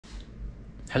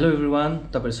Hello everyone,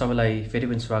 तपाईहरु सबैलाई फेरि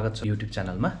पनि स्वागत छ युट्युब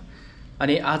च्यानलमा।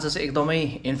 अनि आज चाहिँ एकदमै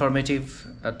इन्फर्मेटिभ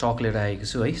टक लिएर आएको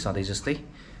छु है, सधैँ जस्तै।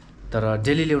 तर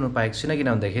डेली ल्याउनु पाएको छैन किन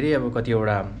भन्दाखेरि अब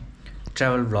कतिवटा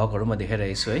ट्राभल भ्लगहरु म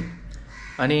देखाइरहेको छु है।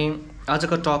 अनि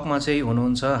आजको टकमा चाहिँ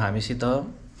हुनुहुन्छ हामीसित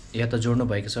या त जोड्नु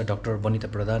भएको छ डाक्टर बनिता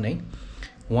प्रधान है।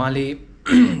 उहाँले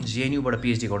JNU बाट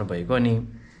PhD गर्नु भएको अनि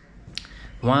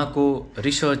उहाँको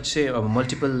रिसर्च चाहिँ अब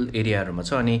मल्टिपल एरियाहरुमा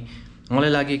छ अनि मलाई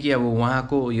लाग्यो कि अब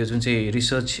उहाँको यो जुन चाहिँ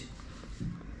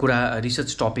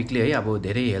रिसर्च टपिकले है अब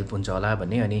धेरै हेल्प हुन्छ होला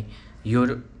भन्ने अनि यो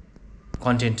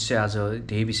कन्टेन्ट चाहिँ आज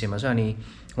त्यही विषयमा छ अनि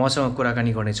उहाँसँग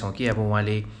कुराकानी गर्ने छौं कि अब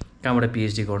उहाँले कहाँबाट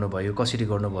PhD गर्नुभयो, कसरी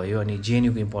गर्नुभयो अनि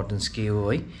JNU को इम्पोर्टेन्स के हो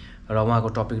है र उहाँको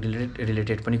टपिक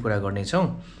रिलेटेड पनि कुरा गर्ने छौं।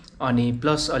 अनि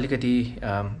प्लस अलिकति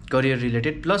करियर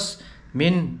रिलेटेड प्लस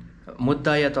मेन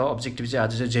मुद्दा या त अब्जेक्टिभ चाहिँ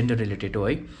आज चाहिँ जेन्डर रिलेटेड हो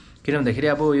है। किन भन्दाखेरि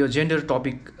अब यो जेन्डर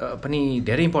टपिक पनि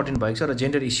धेरै इम्पोर्टेन्ट भएको छ र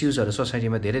जेन्डर इस्युजहरु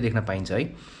सोसाइटीमा धेरै देख्न पाइन्छ है।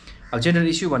 अब जेन्डर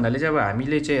इस्यु भन्नाले चाहिँ अब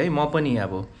हामीले चाहिँ है म पनि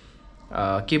अब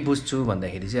के बुझ्छु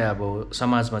भन्दाखेरि चाहिँ अब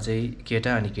समाजमा चाहिँ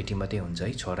केटा अनि केटी मात्रै हुन्छ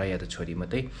है, छोरा या त छोरी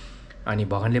मात्रै। अनि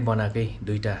भगवानले बनाएकै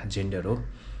दुईटा जेन्डर हो,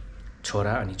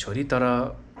 छोरा अनि छोरी। तर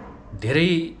धेरै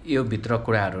यो भित्र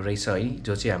कुराहरु रहेछ है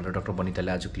जो चाहिँ हाम्रो डाक्टर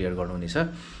बनिताले आज क्लियर गर्नुहुनेछ।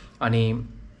 अनि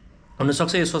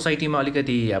हुनसक्छ यो सोसाइटीमा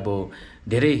अलिकति अब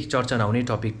धेरै चर्चा नहुने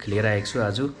टपिक लिएर आएको छु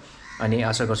आज। अनि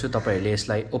आशा गर्छु तपाईहरुले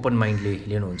यसलाई ओपन माइन्डले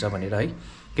लिनुहुन्छ भनेर है।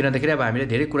 किन भन्दाखेरि अब हामीले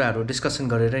धेरै कुराहरु डिस्कसन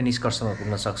गरेर निष्कर्षमा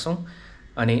पुग्न सक्छौं।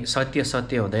 अनि सत्य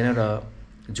सत्य हुँदैन र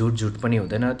झुट झुट पनि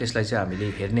हुँदैन, त्यसलाई चाहिँ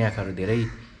हामीले हेर्ने आँखाहरु धेरै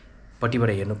पट्टिबाट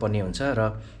हेर्नुपर्ने हुन्छ। र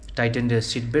टाइटन द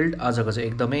सीट बेल्ट आजको चाहिँ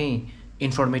एकदमै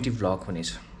इन्फर्मेटिभ भ्लग हुनेछ।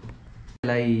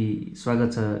 यसलाई स्वागत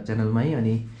छ च्यानलमा है।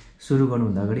 अनि सुरु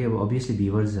गर्नुभन्दा अगाडि अब अभियसली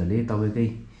भ्युअर्सहरुले तपाईकै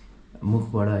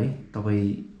मुखबाट है,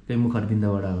 तपाईकै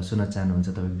मुखहरुबिन्दबाट अब सुन्न चाहनुहुन्छ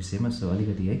तपाईको विषयमा, सो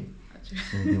अलिकति है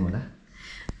सुनिदिउँ होला।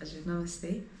 हजुर, नमस्ते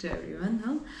टु एभ्रीवन।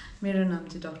 हो, मेरो नाम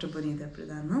चाहिँ डाक्टर बोनिता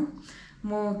प्रधान हो।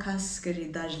 म खास गरी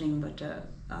दार्जिलिङबाट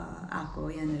आएको,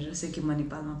 यहाँनिर सिक्किम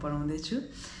मणिपालमा पढाउँदैछु।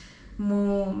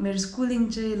 मेरो स्कुलिङ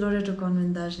चाहिँ लोरेटो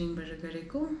कन्भेन्ट दार्जिलिङबाट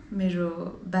गरेको। मेरो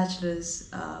bachelors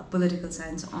political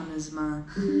science अनर्समा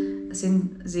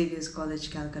saint Xavier's college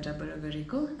कलकत्ताबाट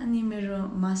गरेको। अनि मेरो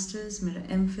मास्टर्स, मेरो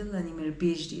एमफिल अनि मेरो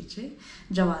PhD चाहिँ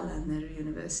जवाहरलाल नेहरू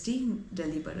युनिभर्सिटी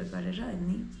दिल्लीबाट गरेर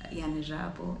अनि यहाँनिर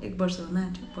अब 1 वर्ष हुन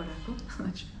आँट्यो पढाएको।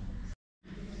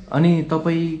 अनि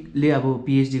तपाईले अब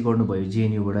PhD गर्नुभयो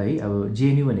JNU बाट है। अब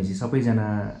JNU भनेपछि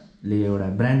सबैजनाले एउटा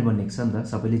ब्रान्ड बनेको छ नि त,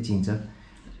 सबैले चिन्छ।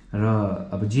 र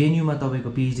अब JNU मा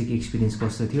तपाईको PhD को एक्सपिरियन्स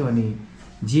कस्तो थियो अनि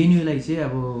JNU लाई चाहिँ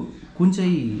अब कुन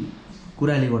चाहिँ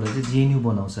कुराले गर्दा चाहिँ JNU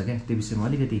बनाउँछ क्या, त्यो विषयमा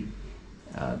अलिकति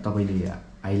तपाईले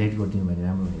हाइलाइट गरिदिनु भने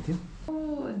राम्रो हुने थियो।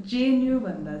 JNU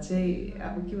भन्दा चाहिँ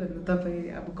अब के भन्नु,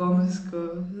 तपाई अब कमर्सको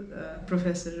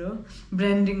प्रोफेसर हो।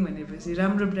 ब्रान्डिङ भनेपछि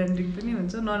राम्रो ब्रान्डिङ पनि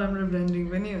हुन्छ, नराम्रो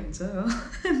ब्रान्डिङ पनि हुन्छ हो।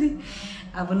 अनि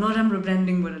अब नराम्रो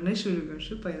ब्रान्डिङबाट नै सुरु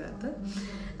गर्छु। पहिला त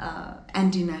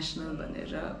एन्टी नेसनल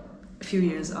भनेर few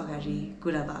years अगाडि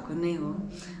कुरा भएको नै हो।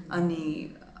 अनि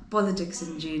पोलिटिक्स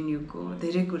इन JNU को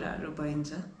धेरै कुराहरु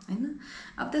भइन्छ हैन।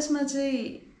 अब त्यसमा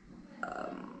चाहिँ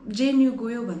JNU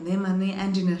गयो भन्दैमा नै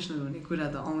एन्टी नेसनल हुने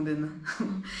कुरा त आउँदैन।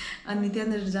 अनि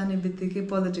त्यहाँनिर जाने बित्तिकै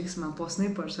पोलिटिक्समा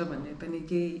पस्नै पर्छ भन्ने पनि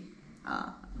केही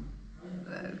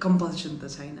कम्पल्सन त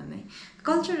छैन नै।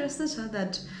 कल्चर यस्तो छ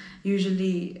that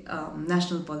usually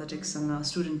national पोलिटिक्ससँग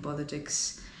student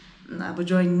politics अब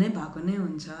जोइन नै भएको नै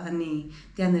हुन्छ। अनि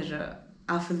त्यहाँनिर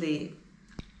आफूले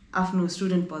आफ्नो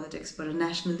स्टुडेन्ट पोलिटिक्सबाट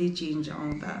नेसनली चेन्ज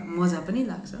आउँदा मजा पनि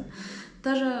लाग्छ।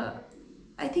 तर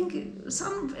आई थिङ्क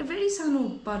भेरी सानो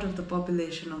part of the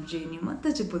population of JNU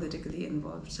मात्रै चाहिँ पोलिटिकली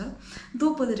इन्भल्भ छ।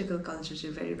 दो पोलिटिकल कल्चर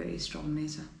चाहिँ भेरी भेरी स्ट्रङ नै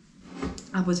छ।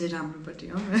 अब चाहिँ राम्रोपट्टि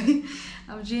हो है।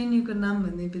 अब JNU को नाम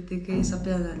भन्ने बित्तिकै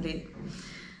सबैजनाले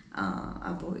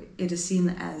अब it is scene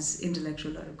as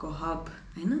इन्टेलेक्चुअलहरूको hub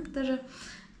हैन। तर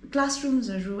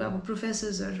क्लासरुम्सहरु अब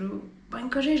प्रोफेसर्सहरु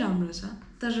भयंकरै राम्रो छ।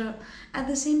 तर at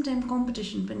the same time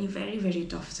competition पनि भेरी भेरी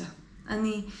टफ छ।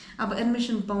 अनि अब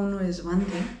एडमिसन पाउनु इज वान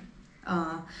थिङ।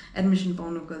 एडमिसन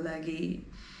पाउनुको लागि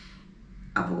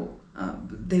अब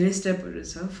धेरै स्टेपहरु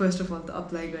छ। फर्स्ट अफ अल त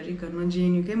अप्लाई गरिकन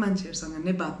JNU कै मान्छेहरुसँग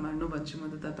नै बात मार्नु भन्छु म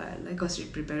त तपाईहरुलाई कसरी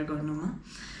प्रिपेयर गर्नुमा।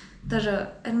 तर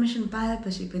एडमिसन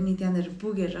पाएपछि पनि त्यहाँनिर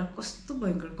पुगेर कस्तो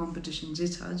भयंकर कम्पिटिसन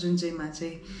चाहिँ छ जुन चाहिँमा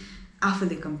चाहिँ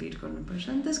आफूले कम्पिट गर्नुपर्छ।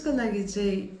 अनि त्यसको लागि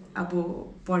चाहिँ अब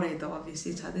पढाइ त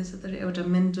अभियसली छँदैछ, तर एउटा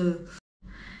मेन्टल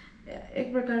एक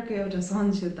प्रकारको एउटा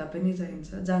सहनशीलता पनि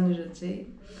चाहिन्छ जहाँनिर चाहिँ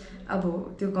अब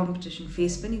त्यो कम्पिटिसन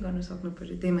फेस पनि गर्न सक्नु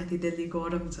पर्यो। त्यहीमाथि दिल्ली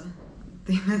गरम छ,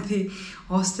 त्यहीमाथि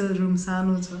होस्टेल रुम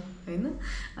सानो छ हैन।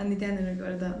 अनि त्यहाँनिर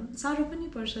गर्दा साह्रो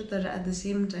पनि पर्छ। तर एट द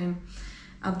सेम टाइम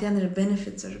अब त्यहाँनिर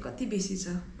बेनिफिट्सहरू कति बेसी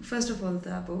छ फर्स्ट अफ अल त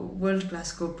अब वर्ल्ड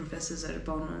क्लासको प्रोफेसर्सहरू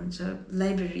पाउनुहुन्छ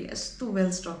लाइब्रेरी यस्तो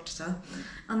वेल स्टक्ड छ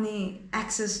अनि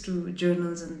access to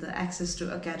journals and the access to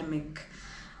academic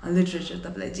literature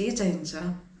तपाईँलाई जे चाहिन्छ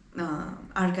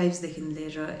आर्काइभ्सदेखि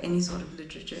लिएर एनी सर्ट अफ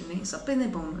लिट्रेचर नै सबै नै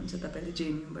पाउनुहुन्छ तपाईँले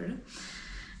JNUबाट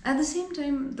एट द सेम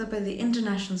टाइम तपाईँले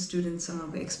इन्टरनेसनल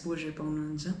स्टुडेन्ट्ससँगको एक्सपोजर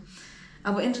पाउनुहुन्छ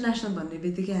अब इन्टरनेसनल भन्ने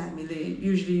बित्तिकै हामीले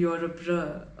युजली युरोप र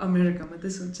अमेरिका मात्रै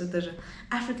सोध्छ तर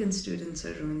अफ्रिकन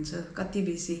स्टुडेन्ट्सहरू हुन्छ कति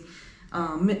बेसी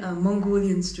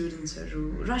मङ्गोलियन स्टुडेन्ट्सहरू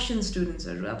रसियन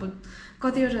स्टुडेन्ट्सहरू अब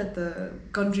कतिवटा त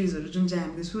कन्ट्रिजहरू जुन चाहिँ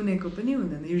हामीले सुनेको पनि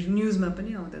हुँदैन युजली न्युजमा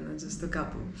पनि आउँदैन जस्तो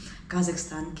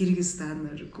काजाखस्तान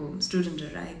किर्गिस्तानहरूको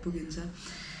स्टुडेन्टहरू आइपुगिन्छ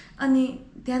अनि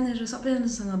त्यहाँनिर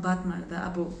सबैजनासँग बात मार्दा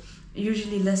अब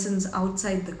usually lessons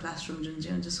outside the classroom जुन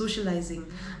चाहिँ हुन्छ सोशलाइजिङ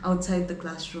आउटसाइड द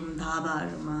क्लासरुम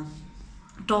धाबाहरूमा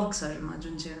टक्सहरूमा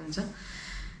जुन चाहिँ हुन्छ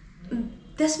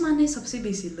त्यसमा नै सबसे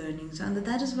बेसी लर्निङ छ अन्त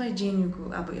द्याट इज वाइ JNUको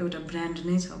अब एउटा ब्रान्ड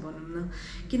नै छ भनौँ न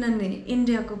किनभने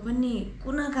इन्डियाको पनि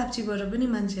कुना काप्चीबाट पनि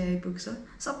मान्छे आइपुग्छ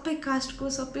सबै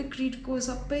कास्टको सबै क्रिडको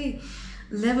सबै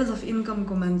लेभल अफ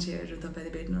इन्कमको मान्छेहरू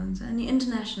तपाईँले भेट्नुहुन्छ अनि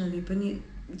इन्टरनेसनली पनि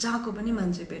जहाँको पनि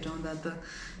मान्छे भेटाउँदा त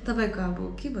तपाईँको अब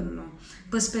के भन्नु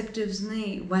पर्सपेक्टिभ्स नै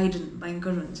वाइडन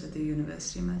भयङ्कर हुन्छ त्यो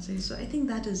युनिभर्सिटीमा चाहिँ so I think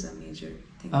that is a major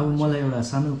thing अब मलाई एउटा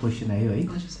सानो क्वेसन आयो है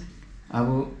हजुर सर अब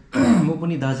म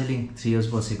पनि दार्जिलिङ 3 इयर्स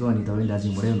बसेको अनि तपाईँ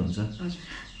दार्जिलिङबाटै हुनुहुन्छ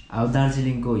अब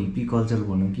दार्जिलिङको हिप्पी कल्चर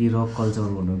भनौँ कि रक कल्चर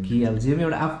भनौँ कि अब जे पनि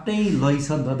एउटा आफ्नै लै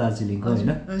छ नि त दार्जिलिङको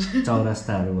होइन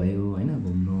चौरास्ताहरू भयो होइन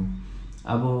घुम्नु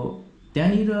अब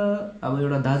त्यहाँनिर अब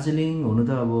एउटा दार्जिलिङ हुनु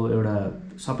त अब एउटा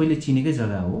सबैले चिनेकै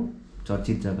जग्गा हो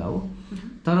चर्चित जग्गा हो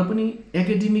तर पनि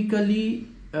एकाडेमिकली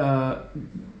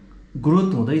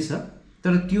ग्रोथ हुँदैछ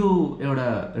तर त्यो एउटा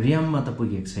रियाममा त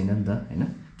पुगेको छैन नि त होइन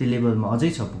त्यो लेभलमा अझै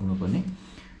छ पुग्नुपर्ने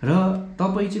र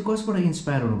तपाईँ चाहिँ कसबाट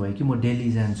इन्सपायर हुनुभयो कि म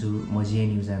दिल्ली जान्छु म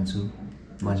JNU जान्छु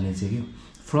भन्ने चाहिँ कि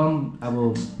फ्रम अब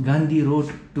गान्धी रोड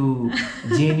टु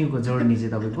JNUको जर्नी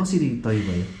चाहिँ तपाईँ कसरी तय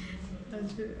भयो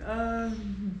हजुर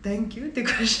थ्याङ्क यू त्यो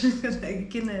क्वेसनको लागि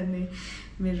किनभने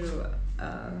मेरो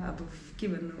अब के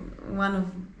भन्नु one of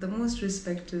the most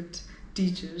respected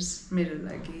teachers मेरो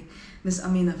लागि मिस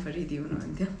अमिना फरिदी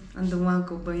हुनुहुन्थ्यो अन्त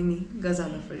उहाँको बहिनी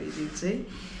गजाला फरिदी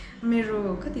चाहिँ मेरो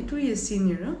कति 2 इयर्स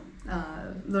सिनियर हो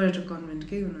लोरेटो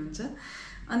कन्भेन्टकै हुनुहुन्छ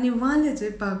अनि उहाँले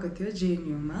चाहिँ पाएको थियो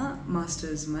JNUमा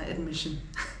मास्टर्समा एडमिसन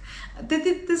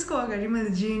त्यसको अगाडि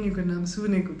मैले JNUको नाम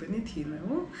सुनेको पनि थिइनँ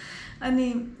हो अनि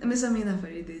मिस अमिना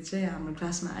फरिदी चाहिँ हाम्रो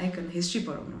क्लासमा आइकन हिस्ट्री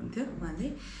पढाउनुहुन्थ्यो उहाँले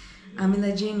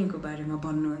हामीलाई JNUको बारेमा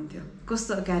भन्नुहुन्थ्यो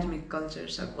कस्तो एकाडेमिक कल्चर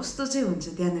छ कस्तो चाहिँ हुन्छ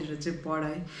त्यहाँनिर चाहिँ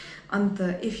पढाइ अन्त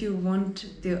इफ यु वान्ट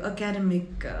त्यो एकाडेमिक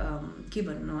के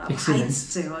भन्नु अब हाइट्स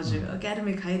चाहिँ हजुर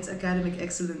एकाडेमिक हाइट्स एकाडेमिक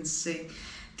एक्सलेन्स चाहिँ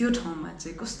त्यो ठाउँमा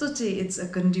चाहिँ कस्तो चाहिँ it's a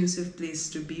conducive place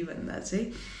to be भन्दा चाहिँ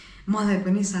मलाई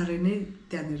पनि साह्रै नै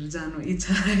त्यहाँनिर जानु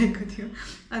इच्छा लागेको थियो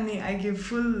अनि आई गिभ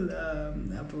फुल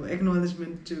अब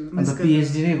एक्नोलेजमेन्ट टु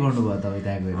PhD नै गर्नुभयो तपाईँ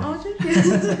त्यहाँ गएर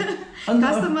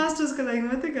हजुर मास्टर्सको लागि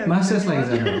मात्रै मास्टर्स लागि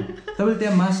जानु तपाईँले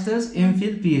त्यहाँ मास्टर्स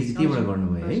MPhil PhD त्यहीबाट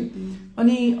गर्नुभयो है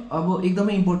अनि अब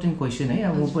एकदमै इम्पोर्टेन्ट क्वेसन है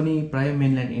अब म पनि प्रायः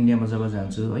मेनल्यान्ड इन्डियामा जब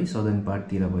जान्छु है सदर्न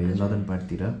पार्टतिर भयो नर्दर्न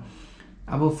पार्टतिर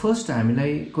अब फर्स्ट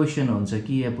हामीलाई क्वेसन हुन्छ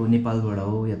कि अब नेपालबाट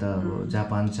हो या त अब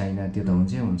जापान चाइना त्यो त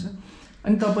हुन्छै हुन्छ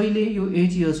अनि तपाईँले यो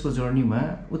 8 इयर्सको जर्नीमा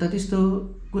उता त्यस्तो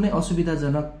कुनै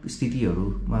असुविधाजनक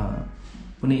स्थितिहरूमा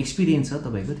कुनै एक्सपिरियन्स छ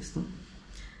तपाईँको त्यस्तो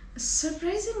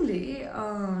सरप्राइजिङली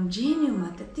JNUमा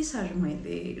त्यति साह्रो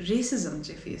मैले रेसिजम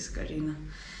चाहिँ फेस गरिनँ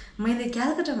मैले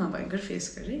क्यालकाटामा भयङ्कर फेस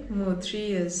गरेँ म 3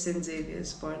 इयर्स सेन्ट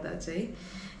जेभियर्स पढ्दा चाहिँ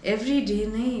एभ्री डे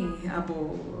नै अब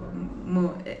म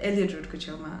एलियट रोडको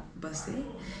छेउमा बस्थेँ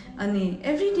अनि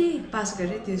एभ्री डे पास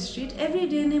गरेँ त्यो स्ट्रिट एभ्री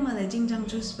डे नै मलाई चिङचाङ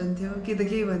चुस भन्थ्यो के त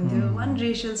के भन्थ्यो one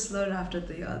racial Slur after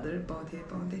the other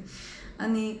पाउँथेँ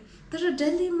अनि तर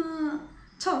दिल्लीमा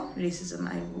छ racism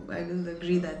I will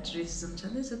agree that racism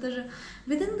छँदैछ तर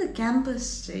विदिन द क्याम्पस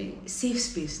चाहिँ सेफ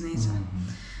स्पेस नै छ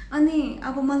अनि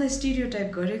अब मलाई स्टिरियोटाइप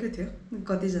गरेको थियो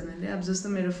कतिजनाले अब जस्तो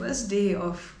मेरो फर्स्ट डे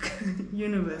अफ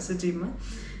युनिभर्सिटीमा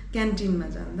क्यान्टिनमा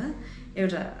जाँदा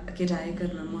एउटा केटा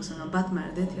आइकन मसँग बात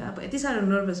मार्दै थियो अब यति साह्रो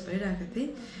नर्भस भइरहेको थिएँ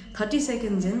 30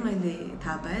 सेकेन्ड चाहिँ मैले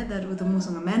थाहा पाएँ तर ऊ त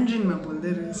मसँग म्यान्ड्रिनमा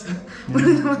बोल्दै रहेछ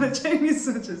मलाई चाइनिज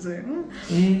सोचेछ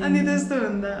होइन अनि त्यस्तो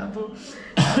हुँदा अब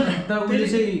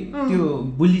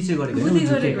बुली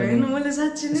गरेको होइन मैले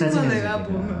साँच्ची नै मलाई अब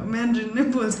म्यान्ड्रिन नै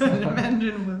बोल्छ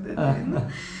म्यान्ड्रिन बोल्दै थिएँ होइन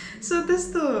सो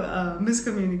त्यस्तो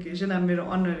मिसकम्युनिकेसन अब मेरो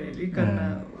अनर हेरिकन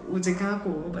ऊ ऊ चाहिँ कहाँको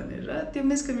हो भनेर त्यो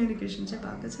मिसकम्युनिकेसन चाहिँ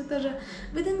भएको छ तर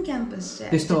विदिन क्याम्पस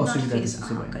चाहिँ त्यस्तो असुविधा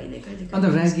कहिले कहिले अन्त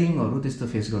र्यागिङहरू त्यस्तो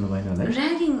फेस गर्नु भएन होला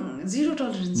र्यागिङ जिरो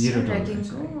टलरेन्स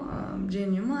र्यागिङको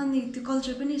जेएनयूमा अनि त्यो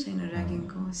कल्चर पनि छैन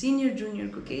र्यागिङको सिनियर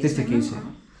जुनियरको त्यस्तो केही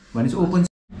छैन भनेपछि ओपन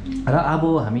र अब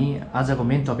हामी आजको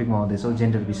मेन टपिकमा आउँदैछौँ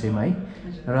जेन्डर विषयमा है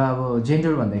र अब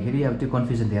जेन्डर भन्दाखेरि अब त्यो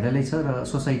कन्फ्युजन धेरैलाई छ र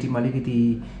सोसाइटीमा अलिकति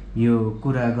यो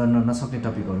कुरा गर्न नसक्ने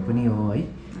टपिकहरू पनि हो है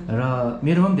र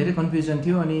मेरोमा पनि धेरै कन्फ्युजन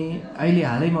थियो अनि अहिले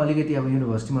हालैमा अलिकति अब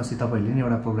युनिभर्सिटीमा अस्ति तपाईँहरूले नि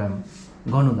एउटा प्रोग्राम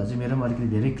गर्नुहुँदा चाहिँ मेरोमा अलिकति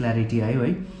धेरै क्ल्यारिटी आयो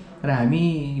है र हामी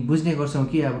बुझ्ने गर्छौँ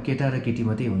कि अब केटा र केटी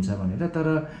मात्रै हुन्छ भनेर तर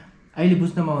अहिले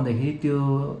बुझ्नमा आउँदाखेरि त्यो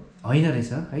होइन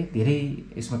रहेछ है धेरै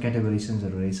यसमा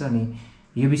क्याटेगोरिजन्सहरू रहेछ अनि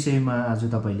यो विषयमा आज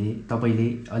तपाईँले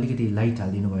अलिकति लाइट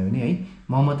हालिदिनु भयो भने है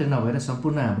म मात्रै नभएर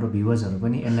सम्पूर्ण हाम्रो भ्युवर्सहरू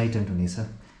पनि एनलाइटेन्ड हुनेछ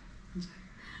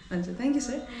हुन्छ थ्याङ्क यू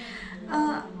सर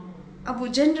अब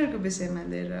जेन्डरको विषयमा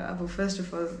लिएर अब फर्स्ट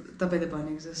अफ अल तपाईँले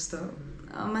भनेको जस्तो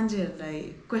मान्छेहरूलाई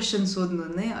क्वेसन सोध्नु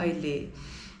नै अहिले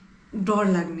डर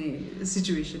लाग्ने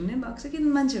सिचुएसन नै भएको छ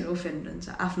किन मान्छेहरू ओफेन्ड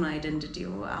हुन्छ आफ्नो आइडेन्टिटी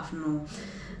हो आफ्नो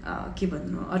के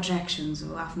भन्नु अट्र्याक्सन्स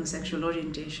हो आफ्नो सेक्सुअल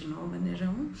ओरिएन्टेसन हो भनेर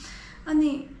हो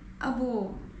अनि अब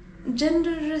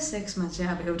जेन्डर र सेक्समा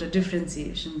चाहिँ अब एउटा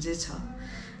डिफ्रेन्सिएसन चाहिँ छ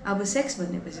अब सेक्स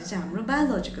भनेपछि चाहिँ हाम्रो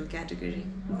बायोलोजिकल क्याटेगोरी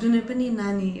जुनै पनि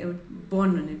नानी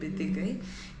बर्न हुने बित्तिकै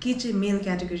कि चाहिँ मेल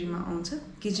क्याटेगोरीमा आउँछ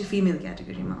कि चाहिँ फिमेल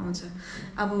क्याटेगोरीमा आउँछ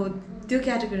अब त्यो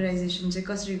क्याटेगोराइजेसन चाहिँ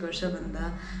कसरी गर्छ भन्दा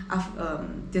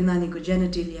त्यो नानीको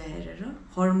जेनेटेलिया हेरेर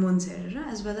हर्मोन्स हेरेर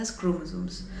as well as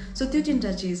chromosomes so त्यो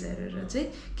तिनवटा चिज हेरेर चाहिँ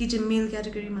कि चाहिँ मेल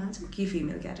क्याटेगोरीमा आउँछ कि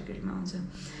फिमेल क्याटेगोरीमा आउँछ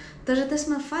तर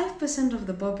त्यसमा 5% अफ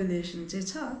द पपुलेसन चाहिँ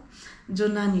छ जो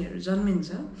नानीहरू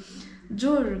जन्मिन्छ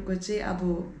जोहरूको चाहिँ अब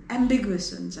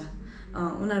एम्बिगुस हुन्छ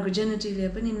उनीहरूको जेनेटेलिया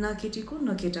पनि न केटीको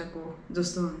न केटाको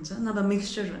जस्तो हुन्छ नभए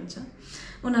मिक्सचर हुन्छ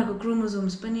उनीहरूको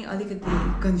क्रोमोजोम्स पनि अलिकति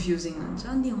कन्फ्युजिङ हुन्छ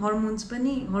अनि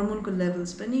हर्मोनको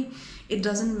लेभल्स पनि इट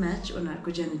डजन्ट म्याच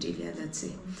उनीहरूको जेनेटेलिया द्याट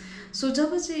चाहिँ सो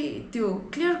जब चाहिँ त्यो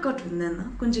क्लियर कट हुँदैन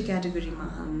कुन चाहिँ क्याटेगोरीमा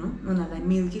हाल्नु उनीहरूलाई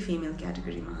मेल कि फिमेल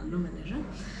क्याटेगोरीमा हाल्नु भनेर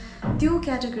त्यो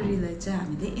क्याटेगोरीलाई चाहिँ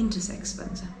हामीले इन्टरसेक्स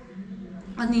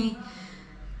भन्छ अनि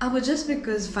अब just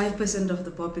because 5% of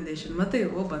the population मात्रै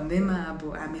हो भन्दैमा अब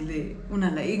हामीले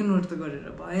उनीहरूलाई इग्नोर त गरेर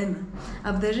भएन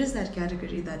अब there is that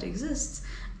category that exist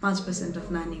 5% of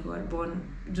नानीहरू बोर्न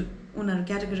उनीहरू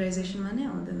क्याटेगोराइजेसनमा नै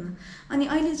आउँदैन अनि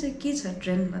अहिले चाहिँ के छ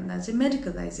ट्रेन्ड भन्दा चाहिँ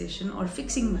मेडिकलाइजेसन अर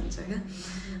फिक्सिङ भन्छ क्या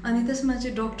अनि त्यसमा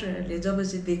चाहिँ डक्टरहरूले जब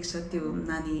चाहिँ देख्छ त्यो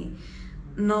नानी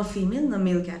न फिमेल न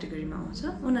मेल क्याटेगोरीमा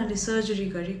आउँछ उनीहरूले सर्जरी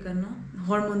गरिकन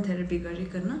हर्मोन थेरापी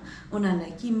गरिकन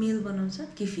उनीहरूलाई कि मेल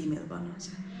बनाउँछ कि फिमेल बनाउँछ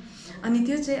अनि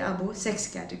त्यो चाहिँ अब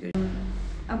सेक्स क्याटेगोरी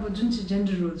अब जुन चाहिँ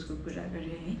जेन्डर रोल्सको कुरा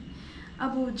गरेँ है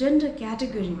अब जेन्डर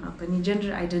क्याटेगोरीमा पनि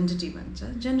जेन्डर आइडेन्टिटी भन्छ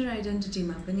जेन्डर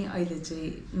आइडेन्टिटीमा पनि अहिले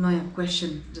चाहिँ नयाँ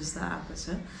क्वेसन जस्तो आएको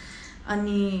छ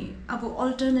अनि अब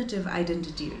अल्टरनेटिभ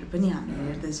आइडेन्टिटीहरू पनि हामीले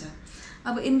हेर्दैछ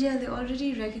अब इन्डियाले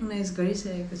अलरेडी रेकग्नाइज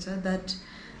गरिसकेको छ द्याट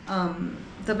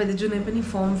तपाईँले जुनै पनि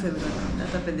फर्म फिल गर्नुहुँदा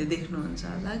तपाईँले देख्नुहुन्छ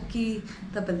होला कि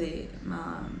तपाईँले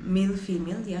मेल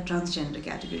फिमेल या ट्रान्सजेन्डर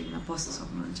क्याटेगोरीमा पस्न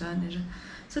सक्नुहुन्छ भनेर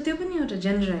सो त्यो पनि एउटा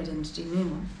जेन्डर आइडेन्टिटी नै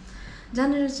हो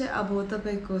जहाँनिर चाहिँ अब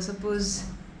तपाईँको सपोज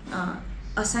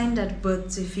असाइन्ड एट बर्थ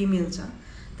चाहिँ फिमेल छ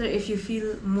तर if you feel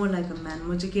more like a man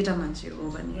म चाहिँ केटा मान्छे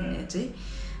हो भने चाहिँ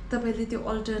तपाईँले त्यो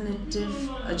अल्टरनेटिभ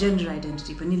जेन्डर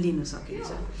आइडेन्टिटी पनि लिनु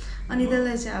सकिन्छ अनि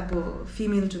त्यसलाई चाहिँ अब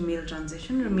फिमेल टु मेल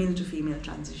ट्रान्जेसन र मेल टु फिमेल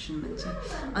ट्रान्जेसन भन्छ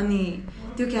अनि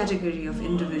त्यो क्याटेगोरी अफ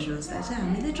इन्डिभिजुअल्सलाई चाहिँ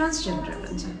हामीले ट्रान्सजेन्डर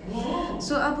भन्छ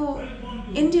सो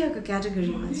अब इन्डियाको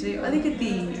क्याटेगोरीमा चाहिँ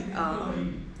अलिकति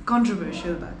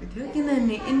कन्ट्रोभर्सियल भएको थियो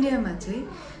किनभने इन्डियामा चाहिँ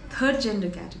थर्ड जेन्डर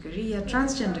क्याटेगोरी या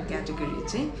ट्रान्सजेन्डर क्याटेगोरी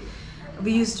चाहिँ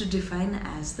we use to define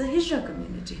as the हिजरा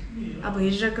community अब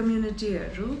हिजरा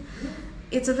कम्युनिटीहरू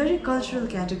it's a very cultural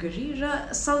category र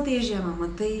साउथ एसियामा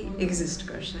मात्रै एक्जिस्ट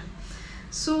गर्छ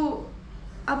सो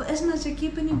अब यसमा चाहिँ के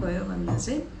पनि भयो भन्दा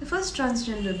चाहिँ फर्स्ट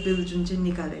ट्रान्सजेन्डर बिल जुन चाहिँ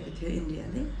निकालेको थियो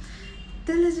इन्डियाले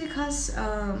त्यसले चाहिँ खास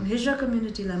हिजरा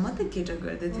कम्युनिटीलाई मात्रै केटर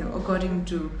गर्दै थियो अकर्डिङ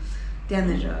टु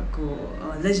त्यहाँनिरको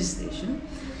लेजिस्लेसन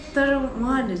तर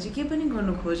उहाँहरूले चाहिँ के पनि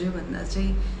गर्नु खोज्यो भन्दा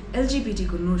चाहिँ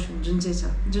एलजिबिटीको नोसन जुन चाहिँ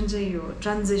छ जुन चाहिँ यो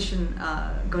ट्रान्जेसन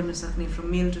गर्न सक्ने from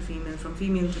mail to female from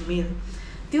female to मेल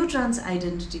त्यो ट्रान्स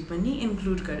आइडेन्टिटी पनि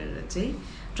इन्क्लुड गरेर चाहिँ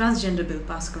ट्रान्सजेन्डर बिल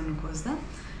पास गर्नु खोज्दा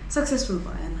सक्सेसफुल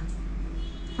भएन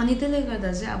अनि त्यसले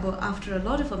गर्दा चाहिँ अब आफ्टर अ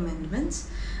लट अफ अमेन्डमेन्ट्स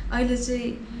अहिले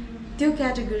चाहिँ त्यो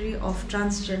category of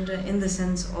transgender in the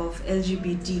sense of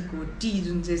एलजिबिटीको T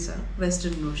जुन चाहिँ छ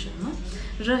वेस्टर्न नोसनमा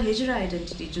र हिजरा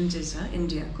आइडेन्टिटी जुन चाहिँ छ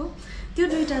इन्डियाको त्यो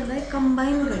दुइटालाई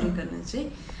कम्बाइन गरिकन चाहिँ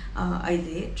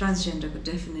अहिले ट्रान्सजेन्डरको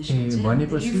डेफिनेसन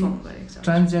भनेपछि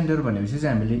ट्रान्सजेन्डर भनेपछि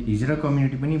चाहिँ हामीले हिजरा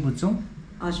कम्युनिटी पनि बुझ्छौँ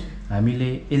हजुर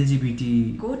हामीले एलजिबिटी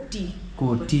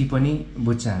को टी पनि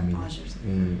बुझ्छ हामीले हजुर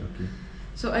ए ओके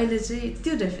सो अहिले चाहिँ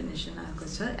त्यो डेफिनेसन आएको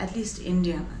छ एटलिस्ट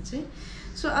इन्डियामा चाहिँ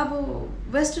सो अब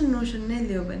वेस्टर्न नोसन नै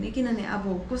लियो भने किनभने अब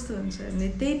कस्तो हुन्छ भने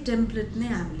त्यही टेम्प्लेट नै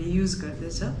हामीले युज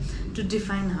गर्दैछ टु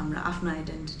डिफाइन हाम्रो आफ्नो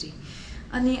आइडेन्टिटी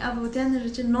अनि अब त्यहाँनिर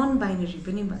चाहिँ नन बाइनरी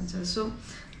पनि भन्छ सो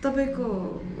तपाईँको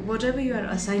what ever you're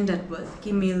assigned at birth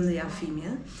कि मेल या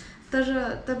फिमेल तर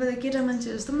तपाईँलाई केटा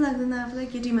मान्छे जस्तो पनि लाग्दैन आफूलाई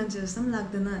केटी मान्छे जस्तो पनि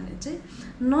लाग्दैन भने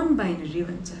चाहिँ नन बाइनरी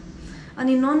भन्छ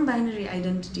अनि नन बाइनरी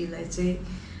आइडेन्टिटीलाई चाहिँ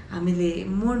हामीले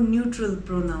मोर न्युट्रल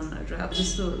प्रोनाउनहरू अब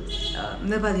जस्तो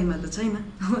नेपालीमा त छैन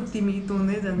तिमी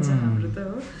तँदै जान्छ हाम्रो त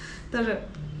हो तर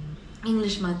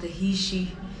इङ्ग्लिसमा त हि सी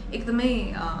एकदमै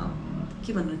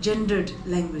के भन्नु जेन्डर्ड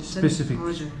ल्याङ्ग्वेज छ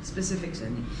हजुर स्पेसिफिक छ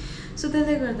नि सो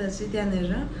त्यसले गर्दा चाहिँ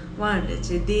त्यहाँनिर उहाँहरूले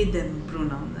चाहिँ दे देम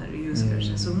प्रोनाउनहरू युज गर्छ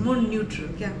सो मोर न्युट्रल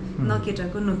क्या न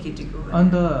केटाको न केटीको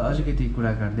अन्त अलिकति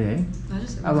कुरा गर्दै है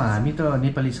अब हामी त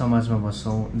नेपाली समाजमा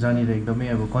बस्छौँ जहाँनिर एकदमै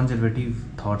अब कन्जर्भेटिभ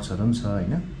थट्सहरू पनि छ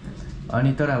होइन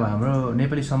अनि तर अब हाम्रो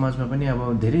नेपाली समाजमा पनि अब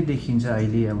धेरै देखिन्छ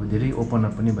अहिले अब धेरै ओपन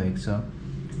अप पनि भएको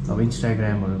छ अब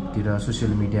इन्स्टाग्रामहरूतिर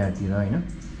सोसियल मिडियातिर होइन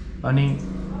अनि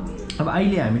अब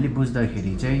अहिले हामीले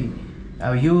बुझ्दाखेरि चाहिँ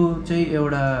अब यो चाहिँ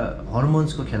एउटा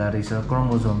हर्मोन्सको खेला रहेछ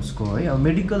क्रोमोजोम्सको है अब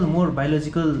मेडिकल मोर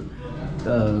बायोलोजिकल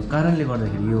कारणले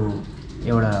गर्दाखेरि यो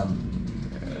एउटा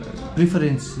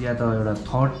प्रिफरेन्स या त एउटा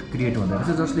थट क्रिएट हुँदो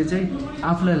रहेछ जसले चाहिँ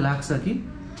आफूलाई लाग्छ कि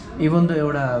इभन त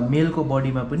एउटा मेलको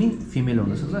बडीमा पनि फिमेल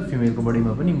हुनसक्छ फिमेलको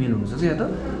बडीमा पनि मेल हुनसक्छ या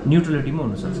त न्युट्रलिटीमा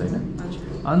हुनसक्छ होइन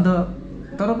अन्त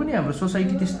तर पनि हाम्रो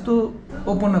सोसाइटी त्यस्तो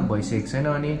ओपन अप भइसकेको छैन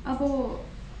अनि अब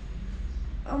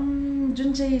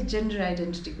जुन चाहिँ जेन्डर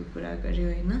आइडेन्टिटीको कुरा गर्यो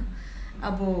होइन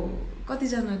अब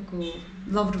कतिजनाको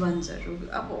लभड वान्सहरू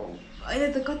अब अहिले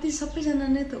त कति सबैजना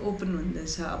नै त ओपन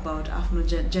हुँदैछ अबाउट आफ्नो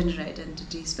जेन्डर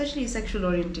आइडेन्टिटी स्पेसली सेक्सुअल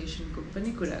ओरिएन्टेसनको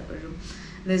पनि कुरा गरौँ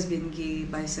लेस्बियन गे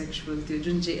बाइसेक्सुअल त्यो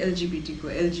जुन चाहिँ एलजिबिटीको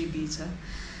एलजिबी छ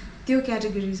त्यो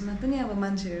क्याटेगोरिजमा पनि अब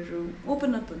मान्छेहरू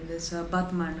ओपन अप हुँदैछ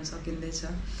बात मार्न सकिँदैछ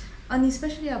अनि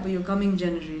स्पेसली अब यो कमिङ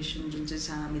जेनेरेसन जुन चाहिँ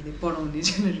छ हामीले पढाउने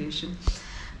जेनेरेसन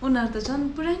उनीहरू त झन्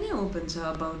पुरै नै ओपन छ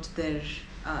अबाउट देयर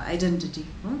आइडेन्टिटी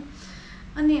हो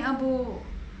अनि अब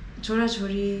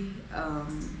छोराछोरी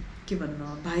के भन्नु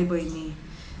भाइ बहिनी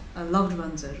लभड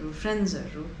वान्सहरू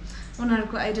फ्रेन्ड्सहरू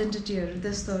उनीहरूको आइडेन्टिटीहरू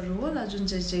त्यस्तोहरू होला जुन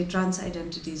चाहिँ ट्रान्स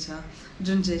आइडेन्टिटी छ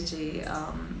जुन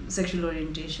चाहिँ सेक्सुअल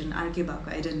ओरिएन्टेसन अर्कै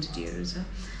भएको आइडेन्टिटीहरू छ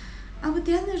अब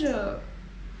त्यहाँनिर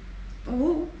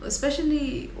हो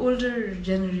स्पेसली ओल्डर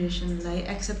जेनेरेसनलाई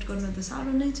एक्सेप्ट गर्न त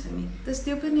साह्रो नै छ नि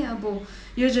त्यो पनि अब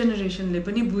यो जेनेरेसनले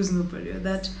पनि बुझ्नु पऱ्यो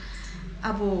द्याट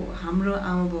अब हाम्रो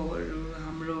आमाबाउहरू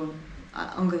हाम्रो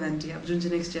अङ्कल आन्टी अब जुन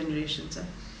चाहिँ नेक्स्ट जेनेरेसन छ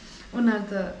उनीहरू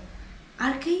त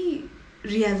अर्कै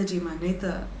रियालिटीमा नै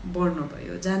त बढ्नु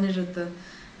भयो जहाँनिर त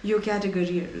यो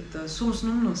क्याटेगोरीहरू त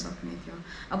सोच्नु पनि नसक्ने थियो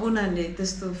अब उनीहरूले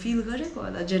त्यस्तो फिल गरेको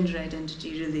होला जेन्डर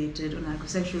आइडेन्टिटी रिलेटेड उनीहरूको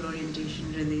सेक्सुअल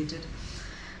ओरिएन्टेसन रिलेटेड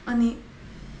अनि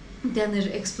त्यहाँनिर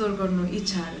एक्सप्लोर गर्नु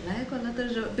इच्छाहरू लागेको होला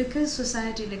तर बिकज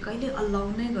सोसाइटीले कहिले अलाउ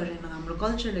नै गरेन हाम्रो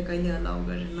कल्चरले कहिले अलाउ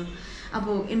गरेन अब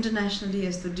इन्टरनेसनली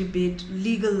यस्तो डिबेट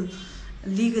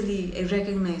लिगली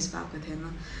रेकग्नाइज भएको थिएन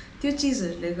त्यो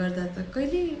चिजहरूले गर्दा त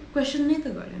कहिले क्वेसन नै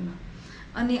त गरेन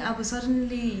अनि अब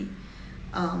सडनली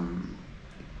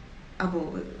अब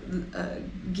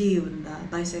गे हुँदा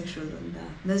बाइसेक्सुअल हुँदा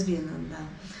लेस्बियन हुँदा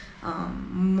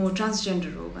म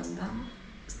ट्रान्सजेन्डर हो भन्दा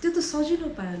त्यो त सजिलो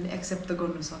पाराले एक्सेप्ट त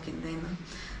गर्नु सकिँदैन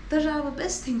तर अब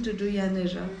बेस्ट थिङ टु डु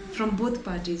यहाँनिर फ्रम बोथ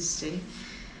पार्टिज चाहिँ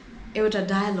एउटा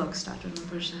डायलग स्टार्ट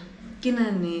हुनुपर्छ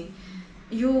किनभने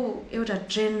यो एउटा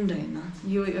ट्रेन्ड होइन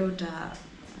यो एउटा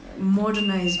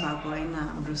मोडर्नाइज भएको होइन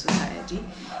हाम्रो सोसाइटी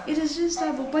इट इज जस्ट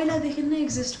अब पहिलादेखि नै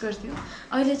एक्जिस्ट गर्थ्यो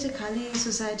अहिले चाहिँ खालि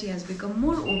society has become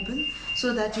more open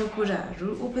so that यो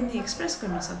कुराहरू ओपनली एक्सप्रेस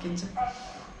गर्न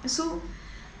सकिन्छ सो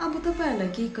अब तपाईँहरूलाई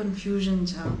केही कन्फ्युजन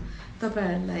छ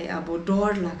तपाईँहरूलाई अब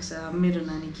डर लाग्छ मेरो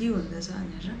नानी के हुँदैछ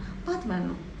भनेर बात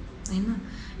मार्नु होइन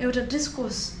एउटा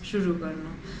डिस्कोर्स सुरु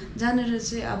गर्नु जहाँनिर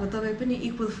चाहिँ अब तपाईँ पनि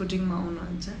इक्वल फुटिङमा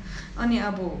आउनुहुन्छ अनि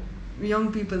अब यङ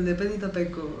पिपलले पनि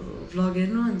तपाईँको भ्लग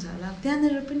हेर्नुहुन्छ होला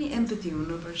त्यहाँनिर पनि एम्पथी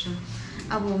हुनुपर्छ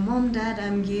अब मम ड्याड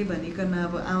आम गे भनिकन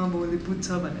अब आमा बाउले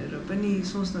बुझ्छ भनेर पनि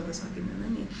सोच्न त सकिँदैन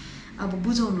नि अब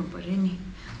बुझाउनु पऱ्यो नि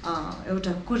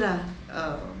एउटा कुरा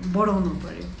बढाउनु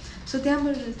पऱ्यो सो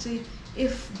त्यहाँबाट चाहिँ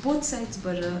इफ बोथ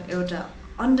साइड्सबाट एउटा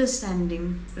अन्डरस्ट्यान्डिङ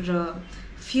र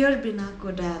फियर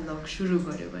बिनाको डायलग सुरु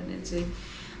गर्यो भने चाहिँ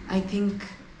I think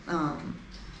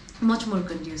much more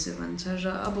conducive हुन्छ र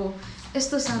अब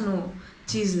यस्तो सानो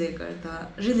चिजले गर्दा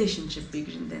रिलेसनसिप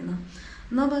बिग्रिँदैन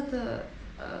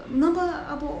नभए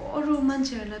अब अरू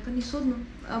मान्छेहरूलाई पनि सोध्नु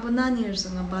अब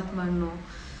नानीहरूसँग बात मार्नु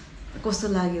कस्तो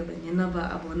लाग्यो भने नभए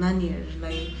अब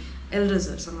नानीहरूलाई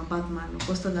एल्डर्सहरूसँग बात मार्नु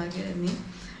कस्तो लाग्यो अनि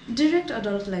डिरेक्ट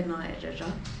अडल्टलाई नहेरेर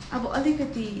अब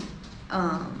अलिकति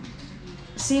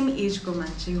सेम एजको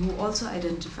मान्छे हु अल्सो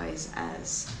आइडेन्टिफाइज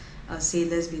एज से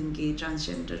लेस्बियन गे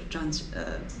ट्रान्सजेन्डर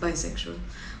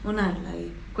बाइसेक्सुअल उनीहरूलाई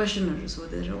क्वेसनहरू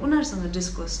सोधेर उनीहरूसँग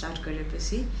डिस्कस स्टार्ट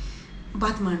गरेपछि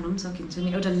बात मार्नु पनि सकिन्छ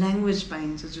नि एउटा ल्याङ्ग्वेज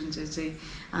पाइन्छ जुन चाहिँ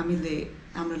हामीले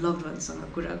हाम्रो लभड वान्ससँग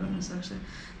कुरा गर्न सक्छ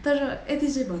तर यति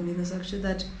चाहिँ भनिदिन सक्छु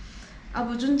द्याट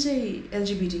अब जुन चाहिँ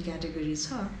एलजिबिटी क्याटेगोरी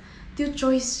छ त्यो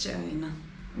चोइस चाहिँ होइन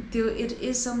त्यो it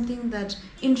is something that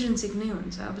intrinsic नै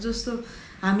हुन्छ अब जस्तो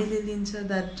हामीले लिन्छ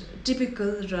द्याट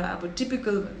टिपिकल र अब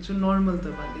टिपिकल भन्छु नर्मल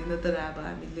त भन्दिनँ तर अब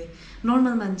हामीले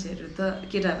नर्मल मान्छेहरू त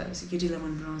केटा भएपछि केटीलाई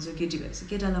मन पराउँछ केटी भएपछि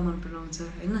केटालाई मन पराउँछ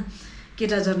होइन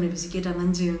केटा जन्मेपछि केटा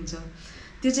मान्छे हुन्छ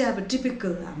त्यो चाहिँ अब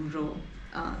टिपिकल हाम्रो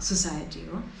सोसाइटी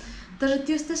हो तर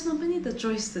त्यसमा पनि त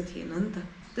चोइस त थिएन नि त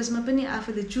त्यसमा पनि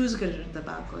आफूले चुज गरेर त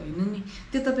भएको होइन नि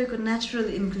त्यो तपाईँको नेचुरल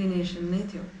इन्क्लिनेसन नै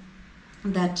थियो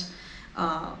द्याट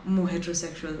म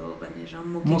हेट्रोसेक्सुअल हो भनेर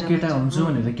म केटा हुन्छु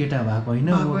भनेर केटा भएको होइन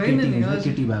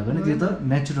केटी भएको होइन त्यो त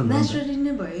नेचुरली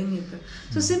नै भयो नि त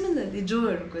सो सिमिलरली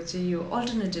जोहरूको चाहिँ यो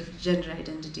अल्टरनेटिभ जेन्डर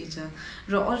आइडेन्टिटी छ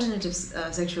र अल्टरनेटिभ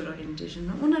सेक्सुअल ओरिएन्टेसन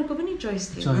उनीहरूको पनि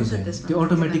चोइस थियो त्यसमा त्यो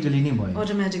अटोमेटिकली नै भयो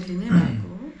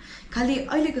भएको हो खालि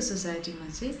अहिलेको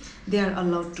सोसाइटीमा चाहिँ they are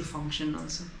allowed to function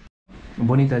also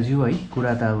बनिताज्यू है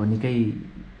कुरा त अब निकै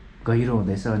गहिरो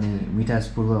हुँदैछ अनि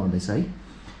मिठासपूर्व हुँदैछ है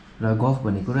र गफ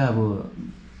भन्ने कुरा अब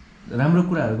राम्रो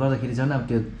कुराहरू गर्दाखेरि झन् अब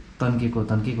त्यो तन्केको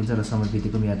हुन्छ र समय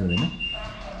बितेको पनि याद हुँदैन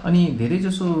अनि धेरै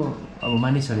जसो अब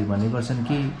मानिसहरूले भन्ने गर्छन्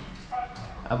कि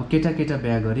अब केटा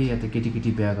बिहा गरे या त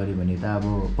केटी बिहा गरे भने त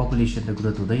अब पपुलेसन त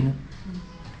ग्रोथ हुँदैन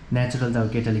नेचुरल त अब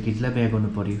केटाले केटीलाई बिहा गर्नु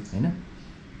पऱ्यो होइन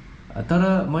तर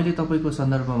मैले तपाईँको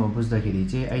सन्दर्भमा बुझ्दाखेरि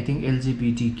चाहिँ आई थिङ्क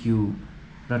एलजिबिटिक्यू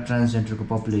र ट्रान्सजेन्डरको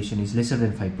पपुलेसन इज लेसर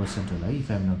देन 5% होला है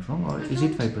if I'm not wrong or is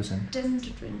it 5%? 10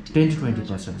 to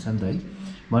 20% छ नि त है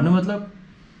भन्नु मतलब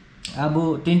अब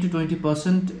 10 to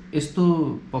 20% यस्तो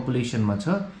पपुलेसनमा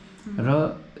छ र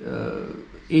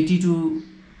 80 to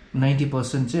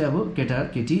 90% चाहिँ अब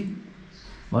केटी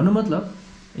भन्नु मतलब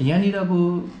यहाँनिर अब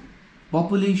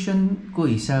पपुलेसनको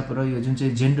हिसाब र यो जुन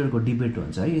चाहिँ जेन्डरको डिबेट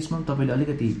हुन्छ है यसमा पनि तपाईँले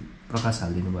अलिकति प्रकाश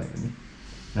हालिदिनु भयो भने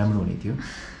राम्रो हुने थियो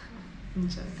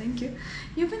हुन्छ थ्याङ्क यू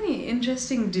यो पनि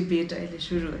इन्ट्रेस्टिङ डिबेट अहिले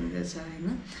सुरु हुँदैछ होइन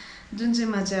जुन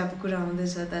चाहिँमा चाहिँ अब कुरा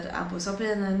आउँदैछ द्याट अब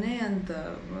सबैजना नै अन्त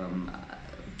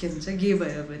के भन्छ गे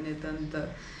भयो भने त अन्त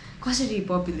कसरी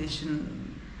पपुलेसन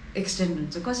एक्सटेन्ड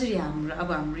हुन्छ कसरी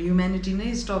हाम्रो ह्युम्यानिटी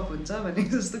नै स्टप हुन्छ भन्ने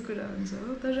जस्तो कुरा हुन्छ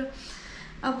हो तर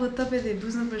अब तपाईँले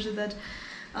बुझ्नुपर्छ द्याट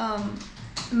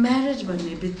म्यारेज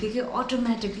भन्ने बित्तिकै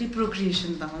अटोमेटिकली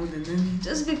प्रोक्रिएसन त आउँदैन नि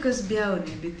जस्ट बिकज बिहा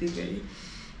हुने बित्तिकै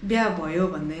बिहा भयो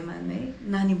भन्दैमा नै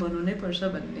नानी बनाउनै पर्छ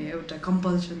भन्ने एउटा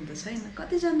कम्पल्सन त छैन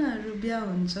कतिजनाहरू बिहा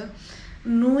हुन्छ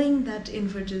नोइङ द्याट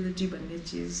इन्फर्टिलिटी भन्ने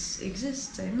चिज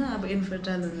एक्जिस्ट होइन अब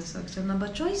इन्फर्टाइल हुनसक्छ नभए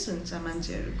चोइस हुन्छ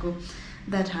मान्छेहरूको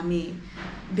द्याट हामी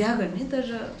बिहा गर्ने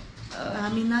तर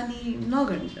हामी नानी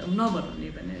नबनाउने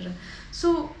भनेर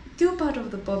सो त्यो पार्ट अफ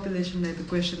द पपुलेसनलाई त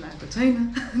क्वेसन आएको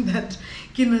छैन द्याट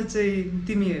किन चाहिँ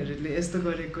तिमीहरूले यस्तो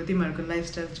गरेको तिमीहरूको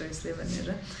लाइफस्टाइल चोइसले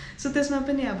भनेर सो त्यसमा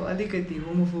पनि अब अलिकति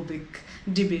होमोफोबिक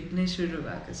डिबेट नै सुरु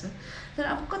भएको छ तर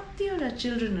अब कतिवटा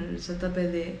चिल्ड्रेनहरू छ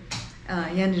तपाईँले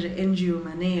यहाँनिर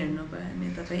एनजिओमा नै हेर्नुभयो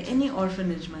भने तपाईँ एनी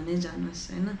अर्फनेजमा नै जानुहोस्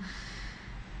होइन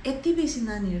यति बेसी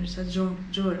नानीहरू छ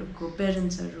जोहरूको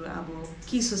पेरेन्ट्सहरू अब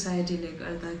कि सोसाइटीले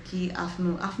गर्दा कि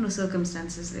आफ्नो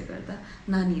सर्कमस्टान्सेसले गर्दा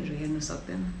नानीहरू हेर्न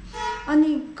सक्दैन अनि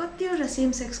कतिवटा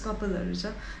सेम सेक्स कपलहरू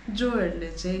छ जोहरूले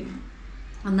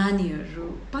चाहिँ नानीहरू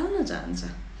पाल्न चाहन्छ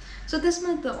सो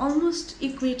त्यसमा त अलमोस्ट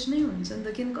इक्वेट नै हुन्छ नि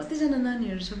त किन कतिजना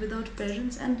नानीहरू छ विदाउट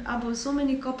पेरेन्ट्स एन्ड अब सो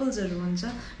मेनी कपल्सहरू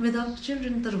हुन्छ विदाउट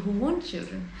चिल्ड्रेन तर हु वान्ट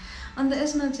चिल्ड्रेन अन्त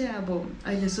यसमा चाहिँ अब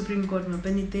अहिले सुप्रिम कोर्टमा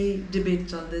पनि त्यही डिबेट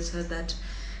चल्दैछ द्याट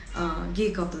गे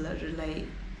कपलहरूलाई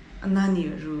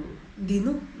नानीहरू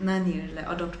दिनु नानीहरूलाई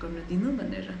अडप्ट गर्न दिनु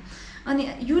भनेर अनि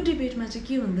यो डिबेटमा चाहिँ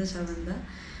के हुँदैछ भन्दा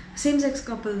सेम सेक्स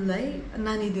कपललाई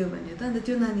नानी दियो भने त अन्त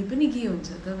त्यो नानी पनि गे हुन्छ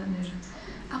त भनेर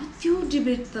अब त्यो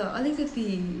डिबेट त अलिकति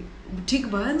ठिक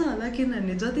भएन होला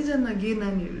किनभने जतिजना गे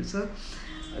नानीहरू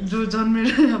छ जो जन्मेर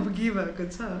अब गे भएको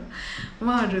छ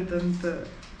उहाँहरू त अन्त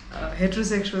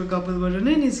हेट्रोसेक्सुअल कपलबाट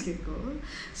नै निस्केको हो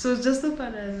सो जस्तो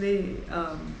पाराले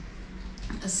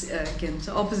के भन्छ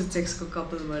अपोजिट सेक्सको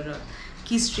कपलबाट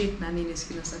कि स्ट्रेट नानी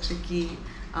निस्किन सक्छ कि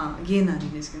गे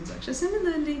नानी निस्किन सक्छ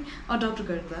सिमिलरली अडप्ट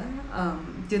गर्दा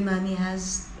त्यो नानी हेज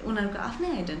उनीहरूको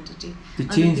आफ्नै आइडेन्टिटी त्यो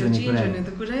चेन्ज हुने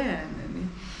त कुरै आएन नि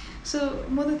सो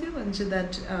म त त्यो भन्छु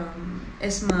द्याट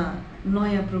यसमा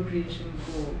नयाँ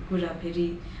प्रोक्रिएसनको कुरा फेरि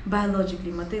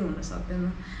बायोलोजिकली मात्रै हुन सक्दैन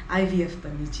आइभिएफ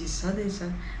भन्ने चिज छँदैछ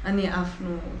अनि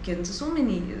आफ्नो के भन्छ सो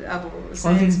मेनी अब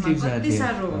साइन्समा कति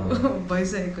साह्रो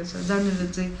भइसकेको छ जहाँनिर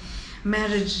चाहिँ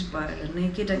म्यारेज भएर नै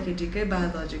केटाकेटीकै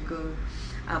बायोलोजिकल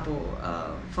अब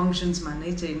फङ्सन्समा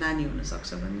नै चाहिँ नानी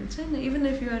हुनसक्छ भन्ने छैन even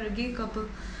if you are a gay couple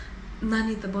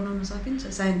नानी त बनाउन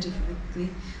सकिन्छ साइन्टिफिकली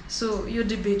सो यो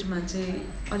डिबेटमा चाहिँ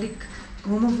अलिक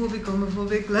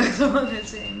होमोफोबिक लाग्छ मलाई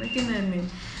चाहिँ होइन किनभने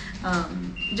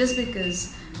जस्ट बिकज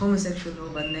होमोसेक्सुअल हो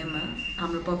भन्नेमा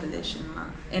हाम्रो पपुलेसनमा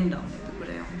एन्ड आउने त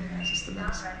कुरै आउँदैन जस्तो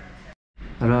लाग्छ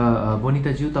र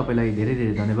बोनिताज्यू तपाईँलाई धेरै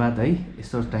धेरै धन्यवाद है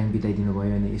यस्तो टाइम बिताइदिनु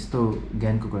भयो अनि यस्तो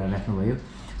ज्ञानको कुरा राख्नुभयो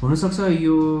हुनसक्छ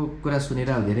यो कुरा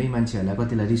सुनेर धेरै मान्छेहरूलाई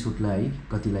कतिलाई रिस उठ्ला है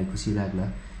कतिलाई खुसी लाग्ला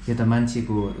यो त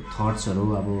मान्छेको थट्सहरू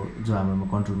अब जो हाम्रोमा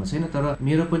कन्ट्रोलमा छैन तर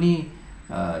मेरो पनि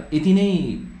यति नै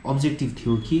अब्जेक्टिभ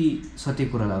थियो कि सत्य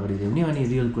कुरालाई अगाडि ल्याउने अनि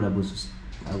रियल कुरा बुझोस्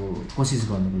अब कोसिस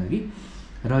गर्नुको लागि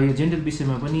र यो जेन्डर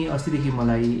विषयमा पनि अस्तिदेखि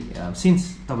मलाई सिन्स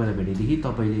तपाईँलाई भेटेदेखि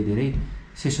तपाईँले धेरै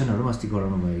सेसनहरू अस्ति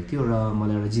गराउनु भएको थियो र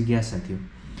मलाई एउटा जिज्ञासा थियो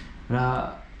र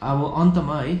अब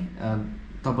अन्तमा है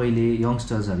तपाईँले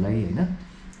यङ्स्टर्सहरूलाई होइन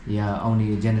या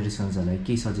आउने जेनेरेसन्सहरूलाई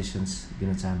केही सजेसन्स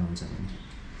दिन चाहनुहुन्छ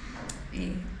भने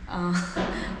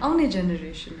आउने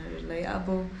जेनेरेसनहरूलाई अब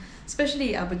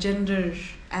स्पेसली अब gender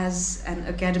as an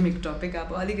academic topic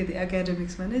अब अलिकति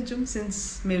एकाडेमिक्समा नै जाउँ सिन्स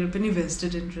मेरो पनि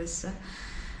भेस्टेड इन्ट्रेस्ट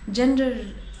छ जेन्डर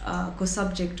को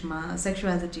सब्जेक्टमा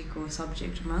सेक्सुअलिटीको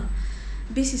सब्जेक्टमा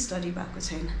बेसी स्टडी भएको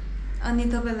छैन अनि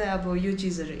तपाईँलाई अब यो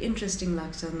चिजहरू इन्ट्रेस्टिङ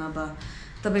लाग्छ नभए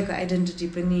तपाईँको आइडेन्टिटी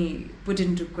पनि पुट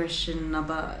इन्टु क्वेसन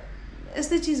नभए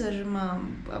यस्तै चिजहरूमा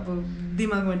अब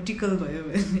दिमागमा टिकल भयो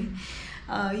भने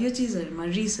यो चिजहरूमा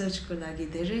रिसर्चको लागि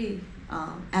धेरै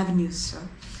एभेन्युज छ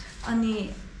अनि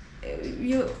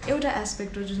यो एउटा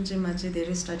एस्पेक्ट हो जुन चाहिँमा चाहिँ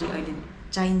धेरै स्टडी अहिले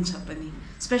चाहिन्छ पनि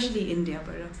स्पेसली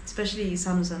इन्डियाबाट स्पेसली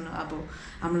सानो सानो अब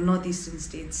हाम्रो नर्थ इस्टर्न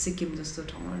स्टेट्स सिक्किम जस्तो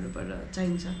ठाउँहरूबाट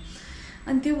चाहिन्छ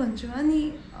अनि त्यो भन्छु अनि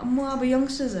म अब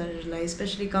यङ्स्टर्सहरूलाई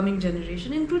स्पेसली कमिङ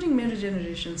जेनेरेसन इन्क्लुडिङ मेरो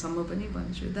जेनेरेसनसम्म पनि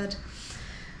भन्छु द्याट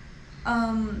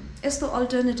यस्तो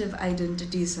अल्टरनेटिभ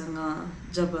आइडेन्टिटीसँग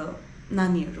जब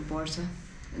नानीहरू बढ्छ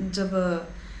जब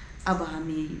अब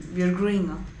हामी वी आर ग्रोइङ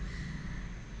अप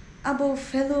अब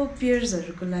फेलो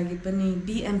पियर्सहरूको लागि पनि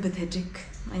बी एम्पेथेटिक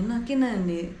होइन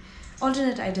किनभने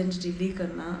अल्टरनेट आइडेन्टिटी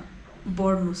लिइकन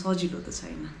बढ्नु सजिलो त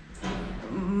छैन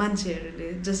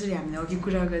मान्छेहरूले जसरी हामीले अघि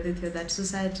कुरा गर्दै थियो द्याट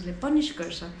सोसाइटीले पनिस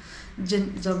गर्छ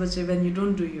जब चाहिँ when you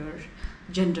don't do your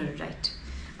gender right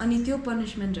अनि त्यो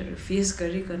पनिसमेन्टहरू फेस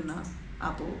गरिकन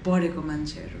अब बढेको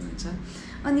मान्छेहरू हुन्छ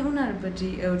अनि उनीहरूपट्टि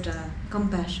एउटा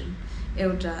कम्प्यासन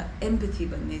एउटा एम्पथी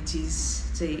भन्ने चिज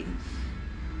चाहिँ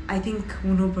आई थिङ्क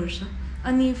हुनुपर्छ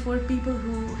अनि for people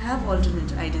who have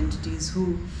alternate identities हु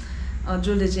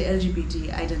जसले चाहिँ एलजिबिटी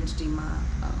आइडेन्टिटीमा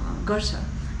गर्छ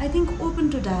I think open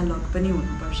to dialogue पनि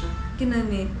हुनुपर्छ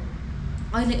किनभने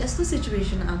अहिले यस्तो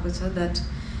सिचुएसन आएको छ द्याट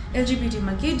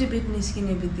एलजिबिटीमा केही डिबेट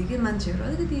निस्किने बित्तिकै मान्छेहरू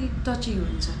अलिकति टची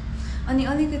हुन्छ अनि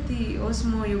अलिकति होस्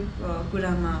म यो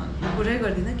कुरामा कुरै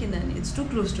गर्दिनँ किनभने it's to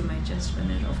close to my chest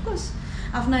भनेर अफकोर्स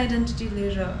आफ्नो आइडेन्टिटी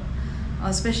लिएर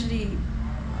स्पेसली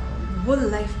होल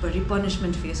लाइफभरि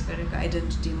पनिसमेन्ट फेस गरेको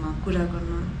आइडेन्टिटीमा कुरा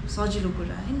गर्नु सजिलो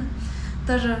कुरा होइन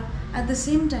तर एट द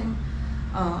सेम टाइम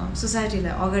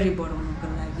सोसाइटीलाई अगाडि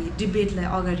बढाउनुको लागि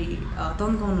डिबेटलाई अगाडि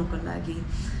तन्काउनुको लागि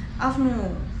आफ्नो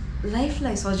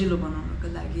लाइफलाई सजिलो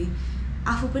बनाउनुको लागि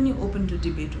आफू पनि ओपन टु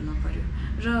डिबेट हुनु पऱ्यो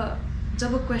र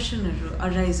जब क्वेसनहरू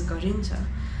अराइज गरिन्छ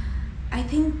आई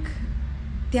थिङ्क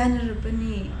त्यहाँनिर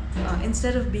पनि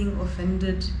instead of being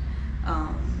ओफेन्डेड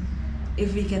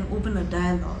if we can open a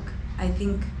dialogue I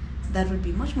think that would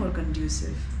be much more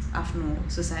conducive आफ्नो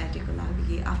सोसाइटीको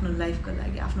लागि आफ्नो लाइफको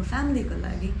लागि आफ्नो फ्यामिलीको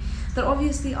लागि तर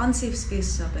अभियसली अनसेफ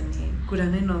स्पेस छ भन्ने कुरा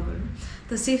नै नगरौँ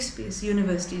त सेफ स्पेस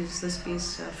युनिभर्सिटी जस्तो स्पेस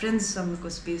छ फ्रेन्ड्ससँगको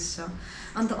स्पेस छ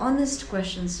अन्त अनेस्ट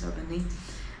क्वेसन्स छ भने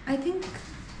I think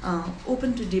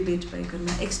open to debate भइकन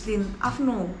एक्सप्लेन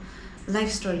आफ्नो लाइफ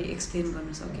स्टोरी एक्सप्लेन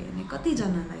गर्न सक्यो भने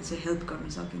कतिजनालाई चाहिँ हेल्प गर्न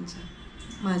सकिन्छ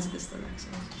मलाई चाहिँ त्यस्तो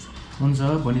लाग्छ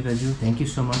हुन्छ बनिताज्यू थ्याङ्क यू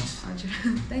सो मच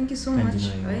हजुर थ्याङ्क यू सो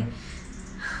मच है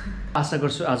आशा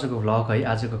गर्छु आजको भ्लग है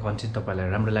आजको कन्टेन्ट तपाईँलाई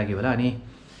राम्रो लाग्यो होला अनि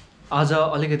आज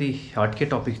अलिकति हट्के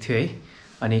टपिक थियो है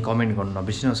अनि कमेन्ट गर्नु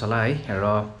नबिर्सिनुहोस् होला है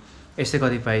र यस्तै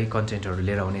कतिपय कन्टेन्टहरू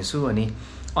लिएर आउनेछु अनि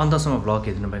अन्तसम्म भ्लग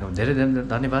हेरिदिनु भएको धेरै धेरै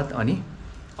धन्यवाद अनि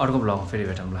अर्को भ्लगमा फेरि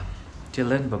भेटौँला till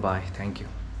then by thank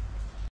you